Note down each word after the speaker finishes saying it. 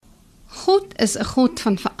God is 'n God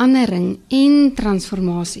van verandering en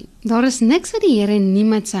transformasie. Daar is niks wat die Here nie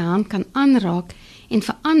met sy hand kan aanraak en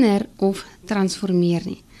verander of transformeer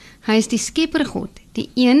nie. Hy is die skepper God, die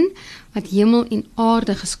een wat hemel en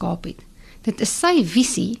aarde geskaap het. Dit is sy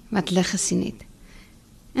visie wat lig gesien het.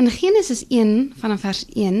 In Genesis 1 vanaf vers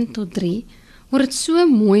 1 tot 3 word dit so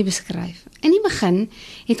mooi beskryf. In die begin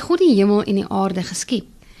het God die hemel en die aarde geskep.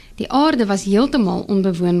 Die aarde was heeltemal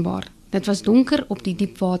onbewoonbaar. Dit was donker op die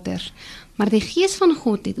diep waters, maar die gees van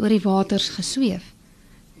God het oor die waters gesweef.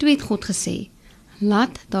 Toe het God gesê,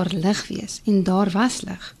 laat daar lig wees, en daar was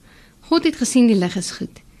lig. God het gesien die lig is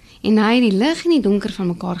goed, en hy het die lig en die donker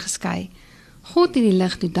van mekaar geskei. God het die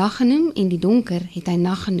lig toe dag genoem, en die donker het hy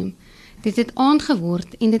nag genoem. Dit het aand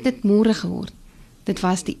geword, en dit het môre geword. Dit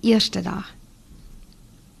was die eerste dag.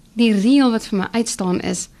 Die reël wat vir my uitstaan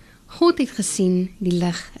is, God het gesien die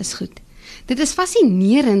lig is goed. Dit is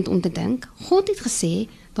fascinerend om te dink, God het gesê,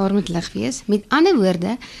 daar moet lig wees. Met ander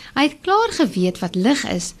woorde, hy het klaar geweet wat lig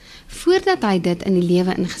is, voordat hy dit in die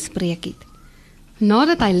lewe ingespreek het.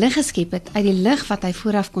 Nadat hy lig geskep het, uit die lig wat hy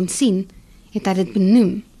vooraf kon sien, het hy dit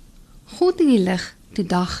benoem. God het die lig toe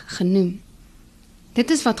dag genoem.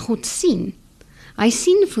 Dit is wat God sien. Hy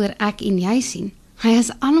sien voor ek en jy sien. Hy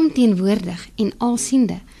is alomteenwoordig en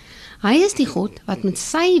alsiende. Hy is die God wat met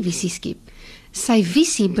sy visie skep. Sy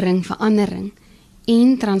visie bring verandering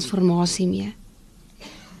en transformasie mee.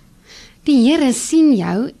 Die Here sien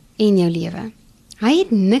jou en jou lewe. Hy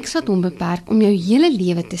het niks wat hom beperk om jou hele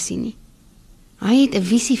lewe te sien nie. Hy het 'n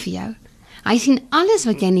visie vir jou. Hy sien alles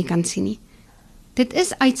wat jy nie kan sien nie. Dit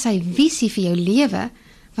is uit sy visie vir jou lewe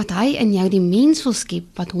wat hy in jou die mens wil skep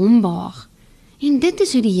wat hom behaag. En dit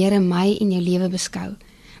is hoe die Here my en jou lewe beskou,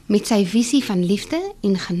 met sy visie van liefde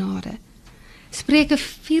en genade. Spreuke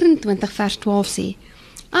 24 vers 12 sê,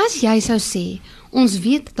 as jy sou sê, ons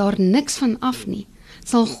weet daar niks van af nie,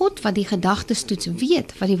 sal God wat die gedagtes toets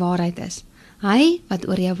weet wat die waarheid is, hy wat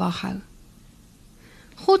oor jou wag hou.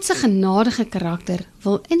 God se genadige karakter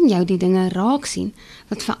wil in jou die dinge raak sien,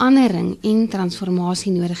 wat verandering en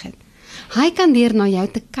transformasie nodig het. Hy kan deur na jou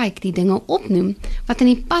te kyk die dinge opnoem, wat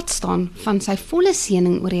in die pad staan van sy volle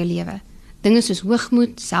seëning oor jou lewe. Dinge soos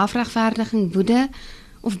hoogmoed, selfregverdiging, woede,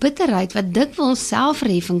 of bitterheid wat dikwels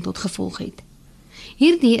selfverheffing tot gevolg het.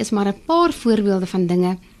 Hierdie is maar 'n paar voorbeelde van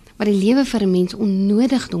dinge wat die lewe vir 'n mens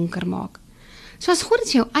onnodig donker maak. Soos God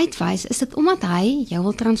dit jou uitwys, is dit omdat hy jou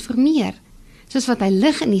wil transformeer. Soos wat hy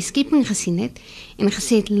lig in die skepping gesien het en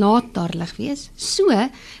gesê het, laat daar lig wees, so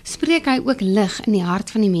spreek hy ook lig in die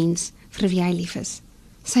hart van die mens vir wie hy lief is.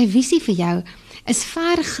 Sy visie vir jou is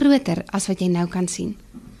ver groter as wat jy nou kan sien.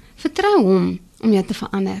 Vertrou hom om jou te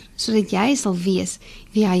verander, sodat jy sal wees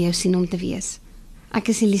wie hy jou sien om te wees. Ek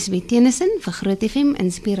is Elisabeth Tennyson vir Groot FM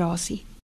Inspirasie.